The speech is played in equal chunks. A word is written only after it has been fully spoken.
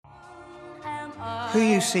Who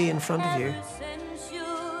you see in front of you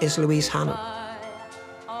is Louise Hannon.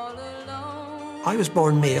 I was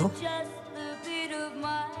born male.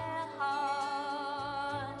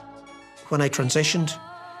 When I transitioned,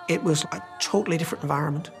 it was a totally different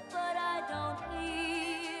environment.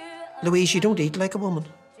 Louise, you don't eat like a woman.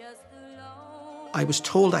 I was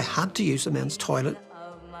told I had to use the men's toilet.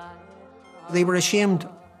 They were ashamed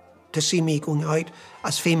to see me going out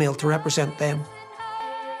as female to represent them.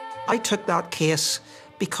 I took that case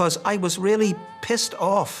because I was really pissed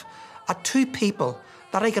off at two people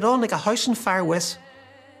that I got on like a house on fire with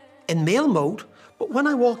in male mode, but when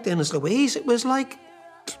I walked in as Louise, it was like,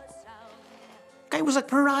 I was a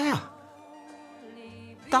pariah.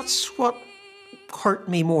 That's what hurt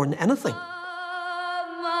me more than anything.